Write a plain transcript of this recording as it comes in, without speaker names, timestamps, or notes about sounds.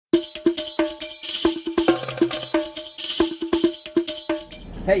Hey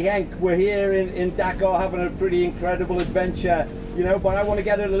Henk, we're here in Dakar having a pretty incredible adventure, you know, but I want to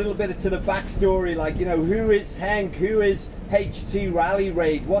get a little bit to the backstory, like, you know, who is Henk, who is HT Rally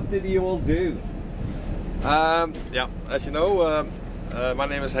Raid, what did you all do? Yeah, as you know, my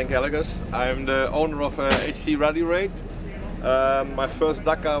name is Henk Hellegers. I'm the owner of HT Rally Raid. My first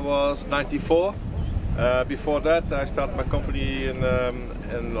Dakar was '94. Before that I started my company in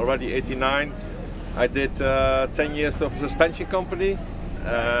already '89. I did 10 years of a suspension company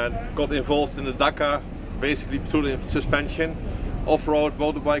and got involved in the Dakar basically through the suspension, off-road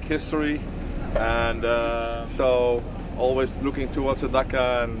motorbike history, and so always looking towards the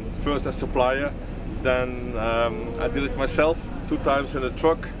Dakar, and first as supplier, then I did it myself 2 times in a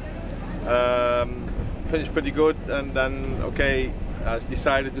truck, finished pretty good, and then okay, I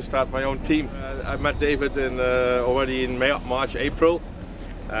decided to start my own team. I met David already in March, April,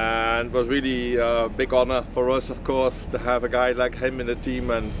 and it was really a big honor for us, of course, to have a guy like him in the team,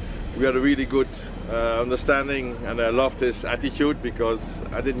 and we had a really good understanding, and I loved his attitude because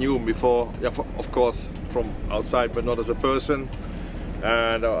I didn't know him before, yeah, of course from outside, but not as a person,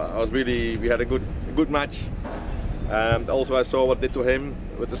 and we had a good match, and also I saw what I did to him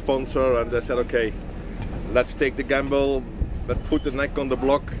with the sponsor, and they said okay, let's take the gamble, but put the neck on the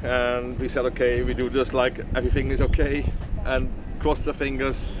block, and we said okay, we do just like everything is okay, and cross the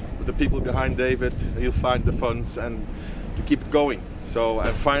fingers with the people behind David, he'll find the funds and to keep it going. So,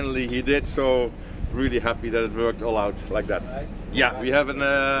 and finally he did, so really happy that it worked all out like that. Yeah, we have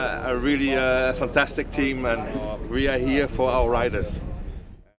a really fantastic team, and we are here for our riders.